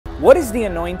What is the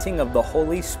anointing of the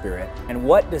Holy Spirit, and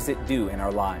what does it do in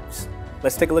our lives?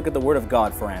 Let's take a look at the Word of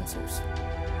God for answers.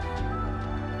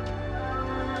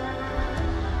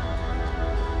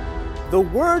 The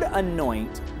word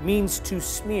anoint means to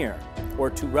smear or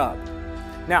to rub.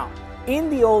 Now, in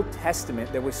the Old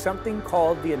Testament, there was something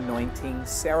called the anointing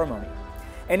ceremony.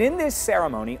 And in this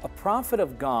ceremony, a prophet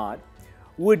of God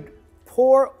would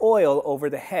pour oil over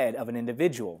the head of an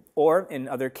individual, or in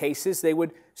other cases, they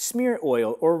would smear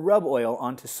oil or rub oil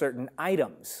onto certain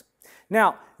items.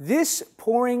 Now, this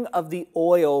pouring of the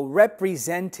oil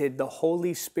represented the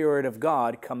Holy Spirit of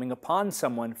God coming upon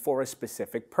someone for a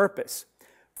specific purpose.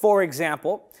 For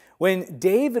example, when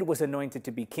David was anointed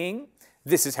to be king,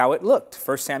 this is how it looked,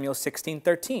 1 Samuel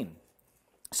 16:13.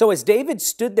 So as David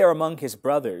stood there among his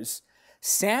brothers,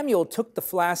 Samuel took the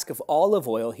flask of olive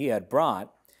oil he had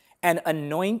brought and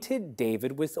anointed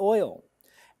David with oil.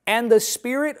 And the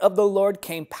Spirit of the Lord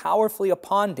came powerfully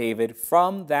upon David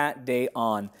from that day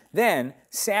on. Then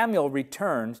Samuel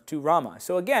returned to Ramah.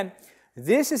 So again,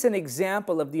 this is an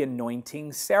example of the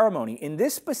anointing ceremony. In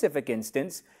this specific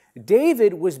instance,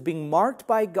 David was being marked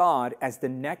by God as the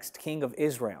next king of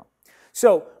Israel.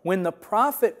 So when the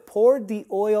prophet poured the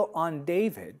oil on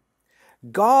David,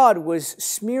 God was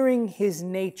smearing his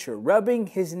nature, rubbing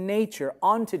his nature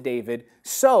onto David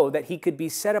so that he could be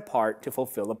set apart to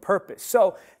fulfill a purpose,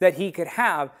 so that he could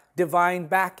have divine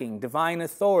backing, divine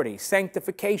authority,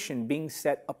 sanctification, being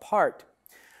set apart.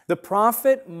 The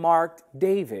prophet marked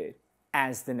David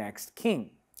as the next king.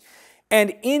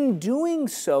 And in doing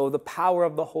so, the power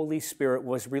of the Holy Spirit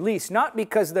was released, not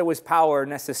because there was power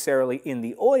necessarily in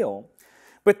the oil,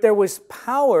 but there was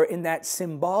power in that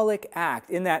symbolic act,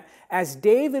 in that as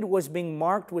David was being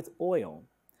marked with oil,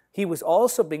 he was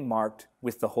also being marked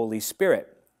with the Holy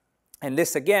Spirit. And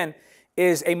this, again,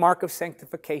 is a mark of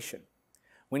sanctification.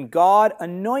 When God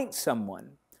anoints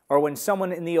someone, or when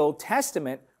someone in the Old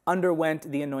Testament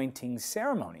underwent the anointing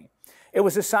ceremony, it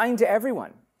was a sign to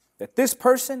everyone that this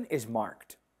person is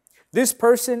marked. This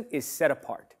person is set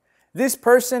apart. This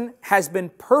person has been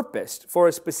purposed for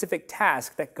a specific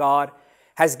task that God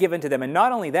has given to them. And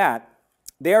not only that,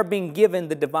 they are being given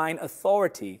the divine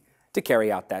authority to carry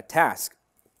out that task.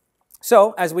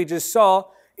 So, as we just saw,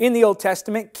 in the Old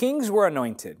Testament, kings were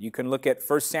anointed. You can look at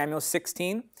 1 Samuel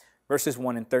 16, verses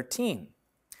 1 and 13.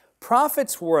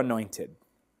 Prophets were anointed.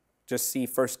 Just see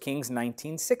 1 Kings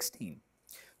 19:16.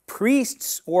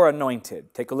 Priests were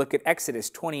anointed. Take a look at Exodus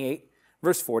 28,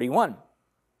 verse 41.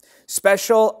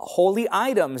 Special holy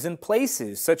items and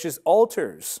places, such as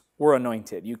altars, were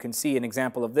anointed. You can see an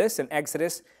example of this in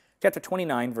Exodus chapter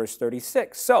 29, verse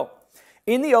 36. So,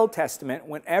 in the Old Testament,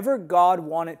 whenever God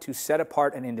wanted to set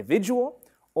apart an individual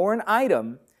or an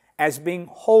item as being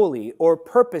holy or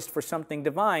purposed for something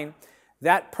divine,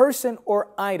 that person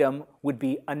or item would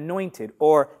be anointed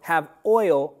or have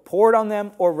oil poured on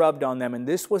them or rubbed on them. And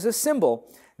this was a symbol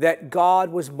that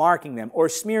God was marking them or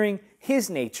smearing His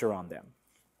nature on them.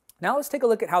 Now let's take a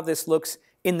look at how this looks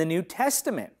in the New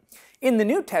Testament. In the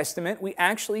New Testament, we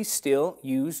actually still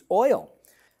use oil.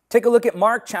 Take a look at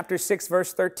Mark chapter 6,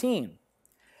 verse 13.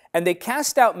 And they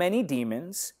cast out many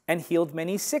demons and healed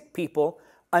many sick people,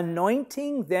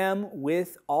 anointing them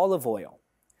with olive oil.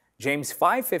 James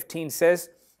 5:15 says,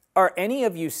 "Are any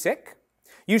of you sick?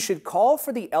 You should call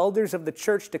for the elders of the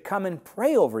church to come and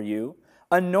pray over you,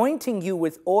 anointing you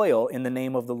with oil in the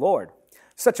name of the Lord.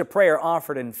 Such a prayer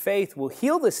offered in faith will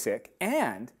heal the sick,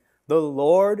 and the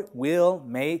Lord will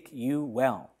make you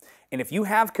well. And if you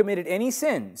have committed any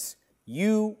sins,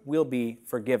 you will be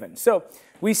forgiven." So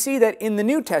we see that in the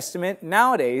New Testament,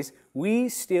 nowadays, we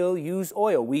still use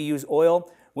oil. We use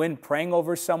oil when praying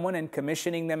over someone and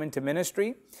commissioning them into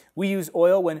ministry. We use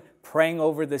oil when praying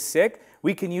over the sick.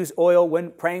 We can use oil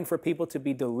when praying for people to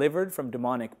be delivered from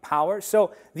demonic power.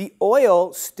 So the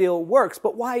oil still works,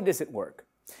 but why does it work?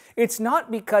 It's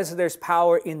not because there's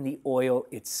power in the oil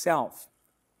itself.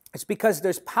 It's because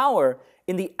there's power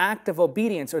in the act of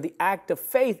obedience or the act of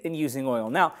faith in using oil.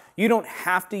 Now, you don't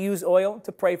have to use oil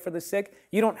to pray for the sick.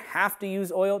 You don't have to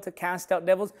use oil to cast out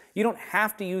devils. You don't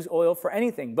have to use oil for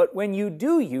anything. But when you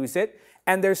do use it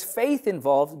and there's faith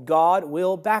involved, God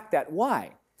will back that.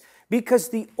 Why? Because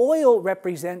the oil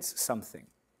represents something.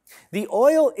 The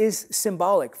oil is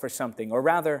symbolic for something, or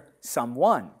rather,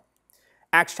 someone.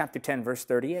 Acts chapter 10, verse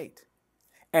 38.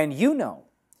 "And you know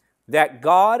that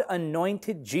God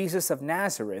anointed Jesus of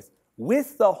Nazareth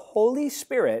with the Holy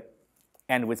Spirit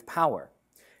and with power.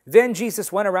 Then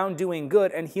Jesus went around doing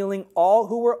good and healing all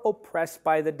who were oppressed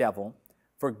by the devil,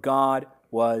 for God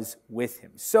was with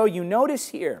him." So you notice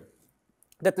here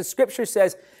that the scripture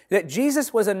says that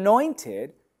Jesus was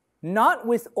anointed not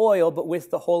with oil, but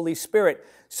with the Holy Spirit.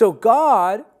 So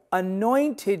God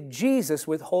anointed Jesus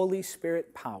with Holy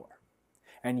Spirit power.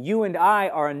 And you and I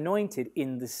are anointed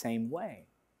in the same way.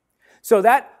 So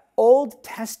that Old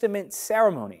Testament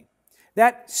ceremony,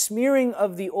 that smearing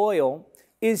of the oil,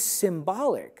 is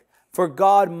symbolic for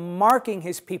God marking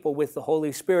His people with the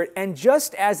Holy Spirit. And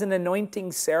just as an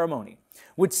anointing ceremony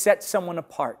would set someone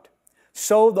apart,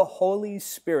 so the Holy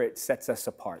Spirit sets us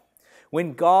apart.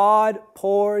 When God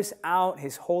pours out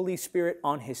His Holy Spirit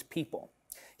on His people,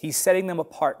 He's setting them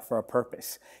apart for a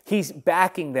purpose. He's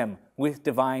backing them with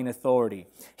divine authority.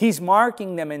 He's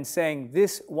marking them and saying,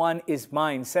 this one is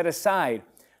mine, set aside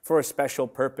for a special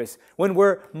purpose. When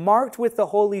we're marked with the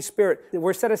Holy Spirit,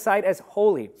 we're set aside as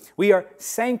holy. We are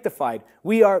sanctified.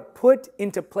 We are put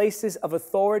into places of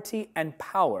authority and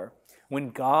power when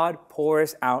God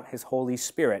pours out His Holy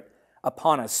Spirit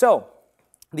upon us. So,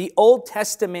 the Old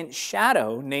Testament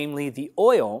shadow, namely the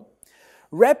oil,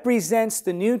 represents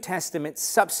the New Testament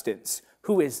substance,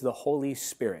 who is the Holy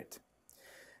Spirit.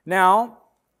 Now,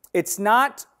 it's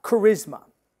not charisma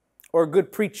or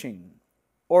good preaching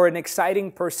or an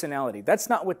exciting personality. That's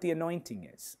not what the anointing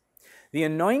is. The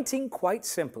anointing, quite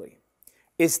simply,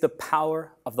 is the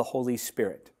power of the Holy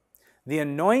Spirit. The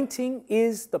anointing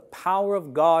is the power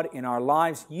of God in our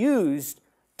lives used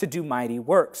to do mighty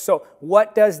works. So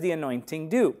what does the anointing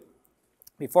do?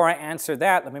 Before I answer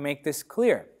that, let me make this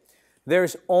clear.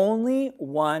 There's only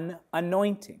one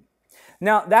anointing.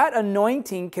 Now, that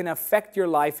anointing can affect your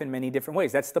life in many different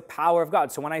ways. That's the power of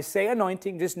God. So when I say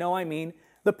anointing, just know I mean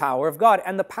the power of God.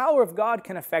 And the power of God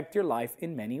can affect your life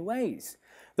in many ways.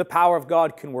 The power of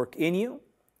God can work in you.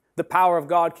 The power of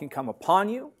God can come upon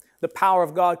you. The power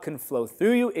of God can flow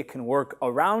through you. It can work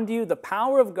around you. The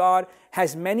power of God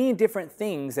has many different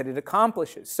things that it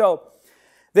accomplishes. So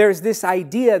there's this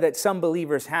idea that some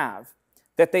believers have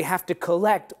that they have to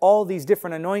collect all these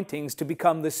different anointings to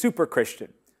become the super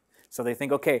Christian. So they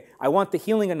think, okay, I want the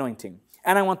healing anointing,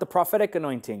 and I want the prophetic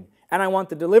anointing, and I want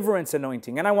the deliverance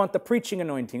anointing, and I want the preaching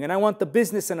anointing, and I want the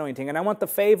business anointing, and I want the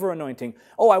favor anointing.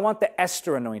 Oh, I want the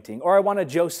Esther anointing, or I want a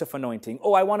Joseph anointing.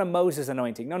 Oh, I want a Moses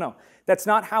anointing. No, that's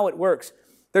not how it works.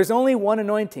 There's only one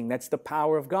anointing, that's the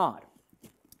power of God.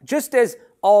 Just as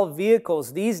all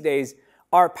vehicles these days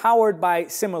are powered by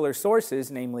similar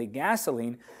sources, namely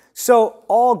gasoline, so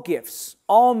all gifts,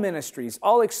 all ministries,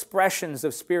 all expressions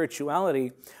of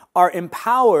spirituality are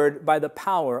empowered by the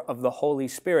power of the Holy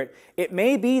Spirit. It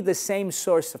may be the same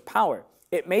source of power.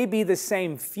 It may be the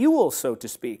same fuel, so to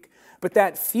speak, but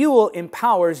that fuel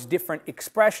empowers different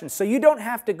expressions. So you don't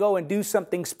have to go and do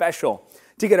something special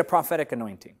to get a prophetic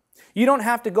anointing. You don't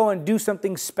have to go and do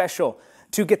something special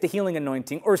to get the healing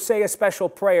anointing or say a special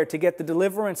prayer to get the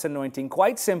deliverance anointing.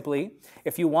 Quite simply,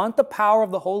 if you want the power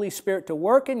of the Holy Spirit to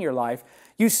work in your life,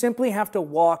 you simply have to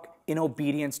walk in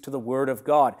obedience to the Word of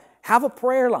God. Have a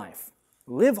prayer life.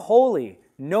 Live holy.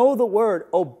 Know the Word.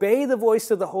 Obey the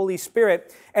voice of the Holy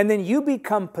Spirit. And then you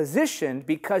become positioned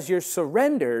because you're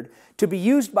surrendered to be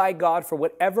used by God for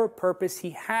whatever purpose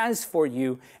He has for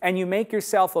you. And you make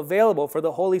yourself available for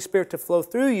the Holy Spirit to flow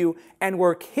through you and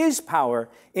work His power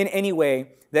in any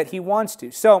way that He wants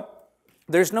to. So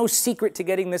there's no secret to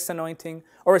getting this anointing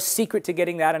or a secret to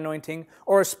getting that anointing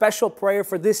or a special prayer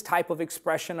for this type of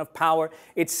expression of power.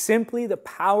 It's simply the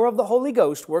power of the Holy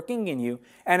Ghost working in you.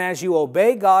 And as you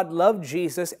obey God, love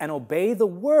Jesus, and obey the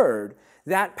Word,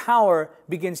 that power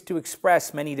begins to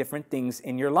express many different things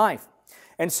in your life.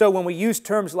 And so when we use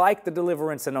terms like the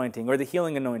deliverance anointing or the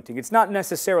healing anointing, it's not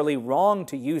necessarily wrong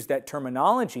to use that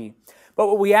terminology. But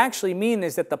what we actually mean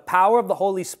is that the power of the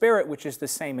Holy Spirit, which is the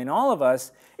same in all of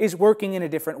us, is working in a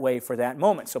different way for that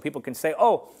moment. So people can say,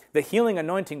 oh, the healing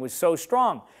anointing was so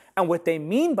strong. And what they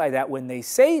mean by that when they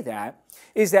say that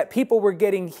is that people were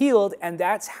getting healed, and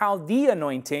that's how the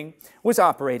anointing was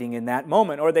operating in that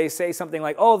moment. Or they say something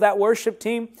like, oh, that worship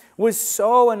team was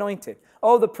so anointed.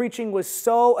 Oh, the preaching was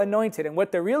so anointed. And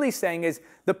what they're really saying is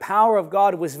the power of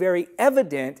God was very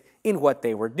evident in what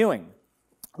they were doing.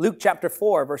 Luke chapter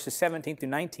 4, verses 17 through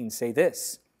 19 say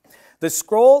this. The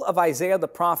scroll of Isaiah the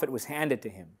prophet was handed to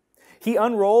him. He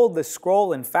unrolled the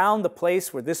scroll and found the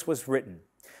place where this was written.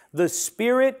 The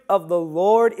Spirit of the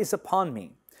Lord is upon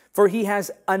me, for He has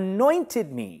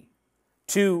anointed me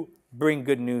to bring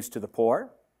good news to the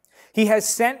poor. He has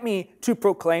sent me to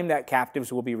proclaim that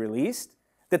captives will be released,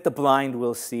 that the blind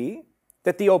will see,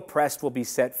 that the oppressed will be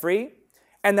set free,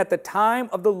 and that the time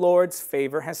of the Lord's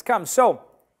favor has come. So,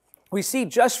 we see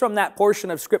just from that portion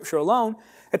of Scripture alone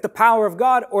that the power of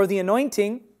God or the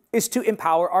anointing is to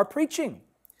empower our preaching.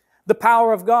 The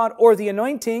power of God or the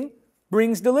anointing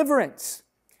brings deliverance.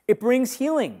 It brings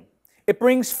healing. It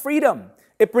brings freedom.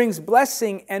 It brings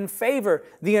blessing and favor.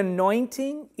 The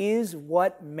anointing is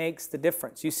what makes the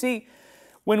difference. You see,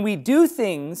 when we do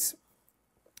things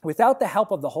without the help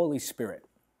of the Holy Spirit,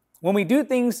 when we do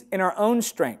things in our own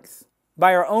strength,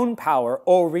 by our own power,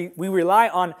 or we rely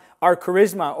on our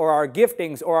charisma or our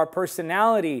giftings or our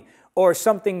personality or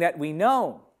something that we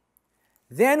know,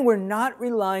 then we're not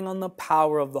relying on the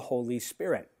power of the Holy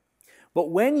Spirit. But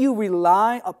when you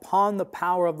rely upon the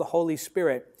power of the Holy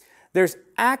Spirit, there's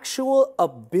actual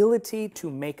ability to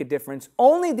make a difference.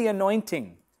 Only the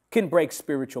anointing can break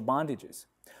spiritual bondages.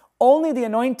 Only the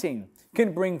anointing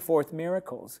can bring forth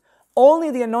miracles.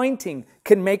 Only the anointing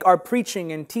can make our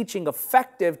preaching and teaching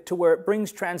effective to where it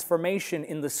brings transformation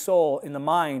in the soul, in the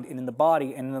mind, and in the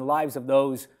body, and in the lives of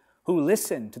those who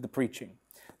listen to the preaching.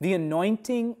 The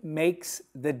anointing makes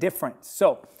the difference.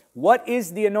 So, what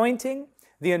is the anointing?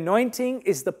 The anointing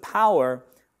is the power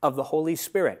of the Holy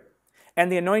Spirit.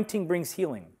 And the anointing brings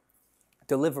healing,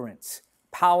 deliverance,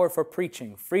 power for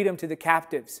preaching, freedom to the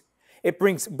captives. It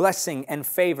brings blessing and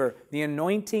favor. The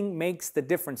anointing makes the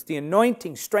difference. The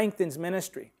anointing strengthens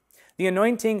ministry. The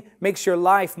anointing makes your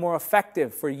life more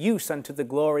effective for use unto the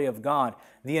glory of God.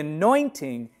 The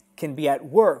anointing can be at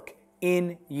work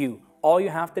in you. All you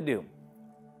have to do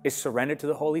is surrender to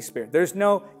the Holy Spirit. There's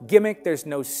no gimmick, there's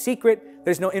no secret,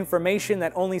 there's no information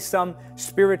that only some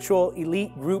spiritual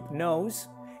elite group knows.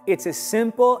 It's as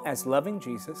simple as loving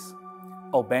Jesus,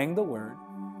 obeying the Word,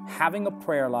 having a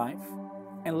prayer life,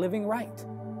 and living right.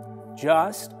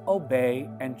 Just obey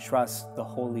and trust the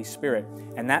Holy Spirit,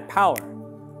 and that power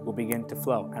will begin to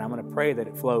flow. And I'm going to pray that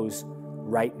it flows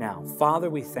right now. Father,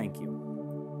 we thank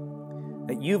you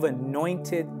that you've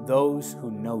anointed those who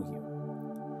know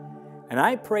you. And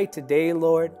I pray today,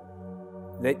 Lord,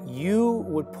 that you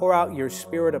would pour out your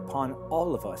Spirit upon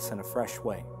all of us in a fresh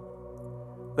way.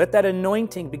 Let that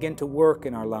anointing begin to work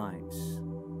in our lives.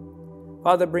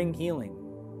 Father, bring healing,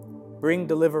 bring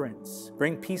deliverance,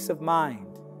 bring peace of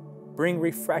mind, bring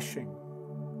refreshing,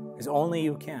 as only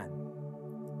you can.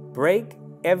 Break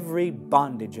every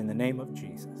bondage in the name of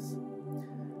Jesus.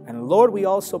 And Lord, we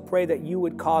also pray that you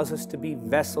would cause us to be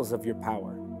vessels of your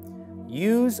power.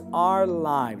 Use our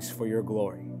lives for your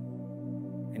glory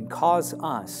and cause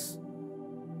us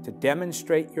to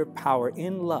demonstrate your power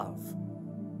in love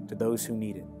to those who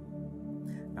need it.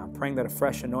 Now I'm praying that a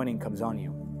fresh anointing comes on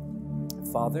you.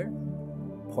 Father,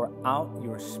 pour out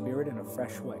your Spirit in a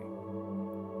fresh way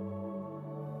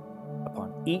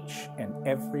upon each and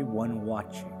every one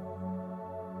watching.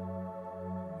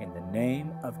 In the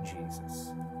name of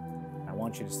Jesus. I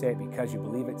want you to say it because you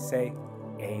believe it. Say,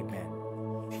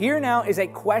 Amen. Here now is a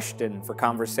question for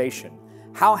conversation.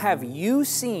 How have you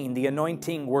seen the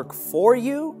anointing work for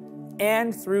you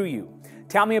and through you?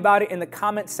 Tell me about it in the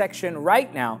comment section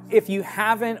right now. If you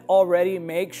haven't already,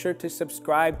 make sure to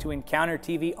subscribe to Encounter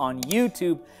TV on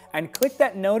YouTube and click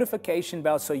that notification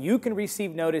bell so you can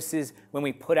receive notices when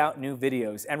we put out new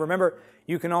videos. And remember,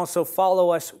 you can also follow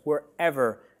us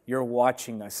wherever you're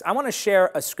watching us. I want to share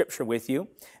a scripture with you,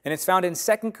 and it's found in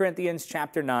 2 Corinthians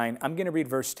chapter 9. I'm going to read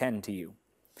verse 10 to you.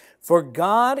 For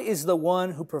God is the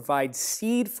one who provides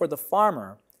seed for the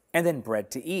farmer and then bread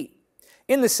to eat.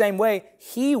 In the same way,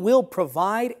 He will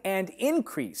provide and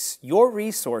increase your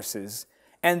resources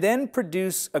and then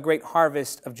produce a great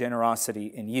harvest of generosity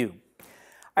in you.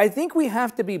 I think we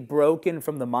have to be broken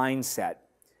from the mindset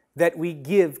that we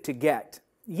give to get.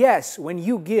 Yes, when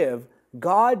you give,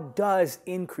 God does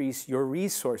increase your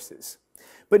resources.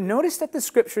 But notice that the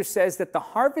scripture says that the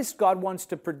harvest God wants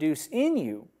to produce in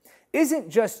you isn't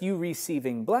just you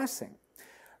receiving blessing.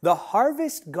 The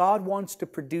harvest God wants to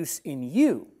produce in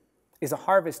you is a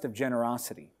harvest of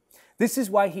generosity. This is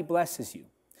why He blesses you.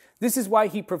 This is why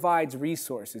He provides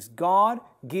resources. God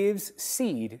gives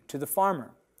seed to the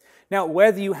farmer. Now,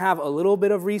 whether you have a little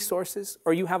bit of resources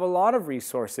or you have a lot of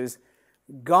resources,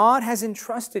 God has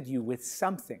entrusted you with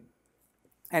something.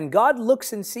 And God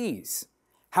looks and sees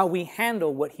how we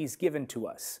handle what He's given to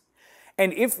us.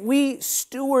 And if we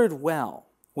steward well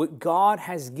what God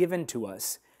has given to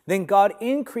us, then God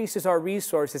increases our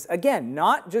resources, again,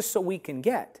 not just so we can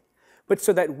get, but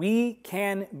so that we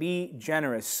can be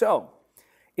generous. So,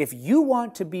 if you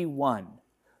want to be one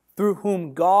through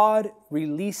whom God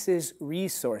releases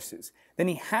resources, then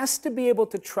He has to be able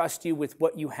to trust you with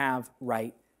what you have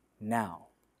right now.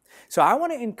 So I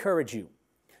want to encourage you,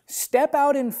 step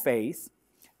out in faith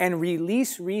and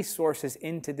release resources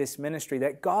into this ministry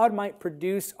that God might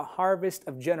produce a harvest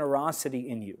of generosity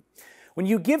in you. When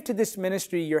you give to this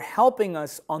ministry, you're helping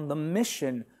us on the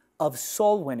mission of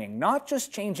soul winning, not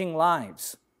just changing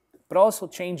lives, but also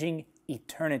changing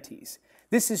eternities.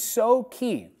 This is so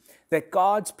key that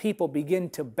God's people begin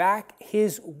to back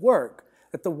His work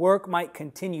that the work might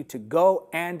continue to go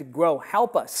and grow.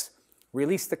 Help us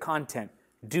release the content,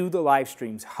 do the live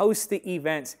streams, host the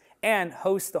events, and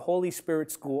host the Holy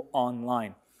Spirit School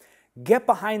online. Get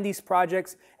behind these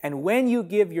projects, and when you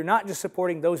give, you're not just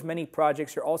supporting those many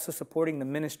projects, you're also supporting the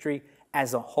ministry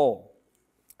as a whole.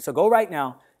 So go right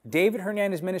now,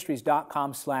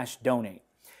 davidhernandezministries.com/donate.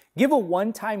 Give a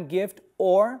one-time gift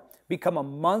or become a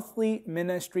monthly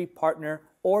ministry partner,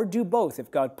 or do both if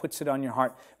God puts it on your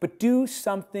heart. But do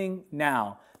something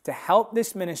now to help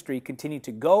this ministry continue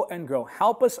to go and grow.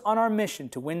 Help us on our mission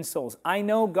to win souls. I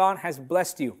know God has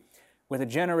blessed you with a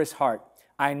generous heart.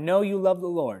 I know you love the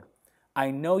Lord.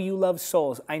 I know you love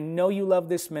souls. I know you love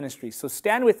this ministry. So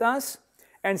stand with us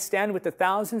and stand with the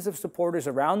thousands of supporters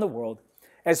around the world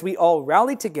as we all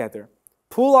rally together,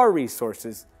 pool our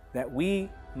resources that we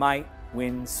might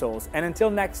win souls. And until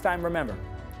next time, remember,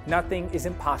 nothing is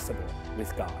impossible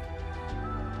with God.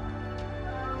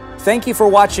 Thank you for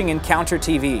watching Encounter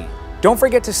TV. Don't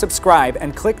forget to subscribe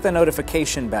and click the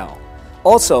notification bell.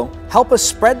 Also, help us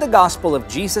spread the gospel of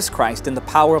Jesus Christ in the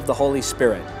power of the Holy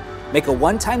Spirit. Make a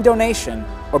one-time donation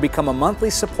or become a monthly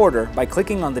supporter by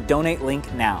clicking on the donate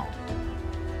link now.